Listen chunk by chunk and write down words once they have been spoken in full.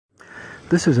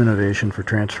This is Innovation for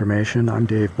Transformation. I'm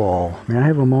Dave Ball. May I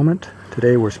have a moment?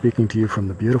 Today we're speaking to you from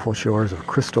the beautiful shores of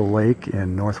Crystal Lake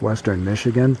in northwestern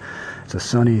Michigan. It's a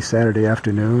sunny Saturday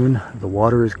afternoon. The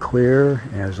water is clear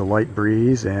and there's a light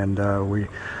breeze, and we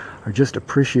are just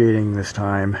appreciating this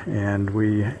time. And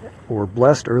we were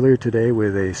blessed earlier today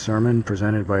with a sermon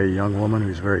presented by a young woman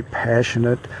who's very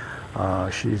passionate.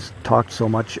 She's talked so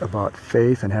much about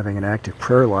faith and having an active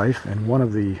prayer life, and one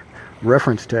of the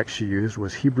reference text she used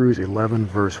was Hebrews 11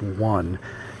 verse 1,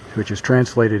 which is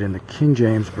translated in the King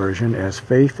James Version as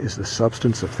 "Faith is the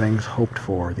substance of things hoped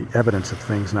for, the evidence of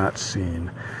things not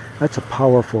seen." That's a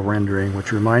powerful rendering,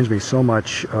 which reminds me so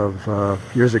much of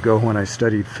years ago when I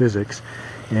studied physics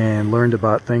and learned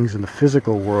about things in the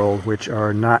physical world which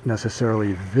are not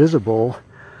necessarily visible,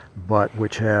 but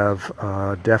which have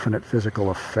definite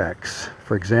physical effects.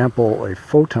 For example, a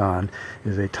photon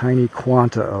is a tiny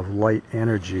quanta of light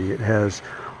energy. It has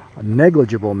a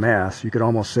negligible mass. You could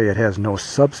almost say it has no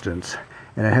substance,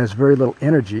 and it has very little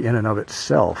energy in and of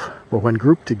itself. But when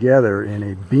grouped together in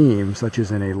a beam, such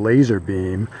as in a laser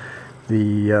beam,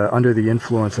 under the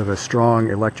influence of a strong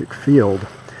electric field,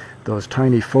 those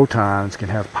tiny photons can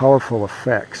have powerful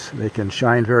effects. They can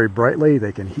shine very brightly,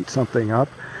 they can heat something up,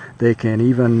 they can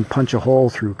even punch a hole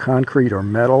through concrete or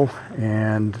metal,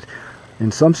 and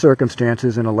in some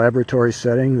circumstances, in a laboratory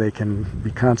setting, they can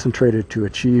be concentrated to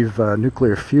achieve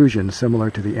nuclear fusion, similar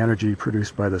to the energy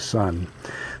produced by the sun.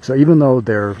 So even though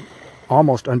they're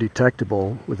almost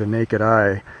undetectable with the naked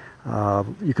eye,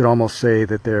 you could almost say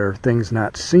that they're things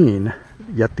not seen,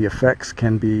 yet the effects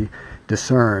can be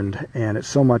discerned. And it's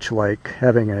so much like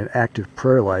having an active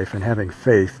prayer life and having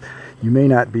faith. You may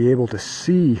not be able to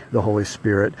see the Holy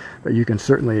Spirit, but you can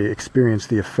certainly experience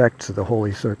the effects of the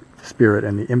Holy Spirit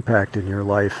and the impact in your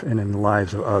life and in the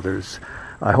lives of others.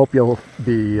 I hope you'll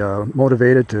be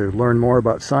motivated to learn more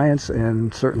about science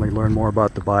and certainly learn more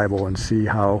about the Bible and see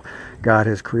how God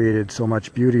has created so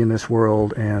much beauty in this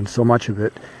world, and so much of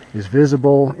it is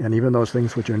visible, and even those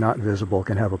things which are not visible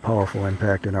can have a powerful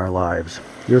impact in our lives.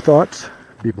 Your thoughts?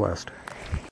 Be blessed.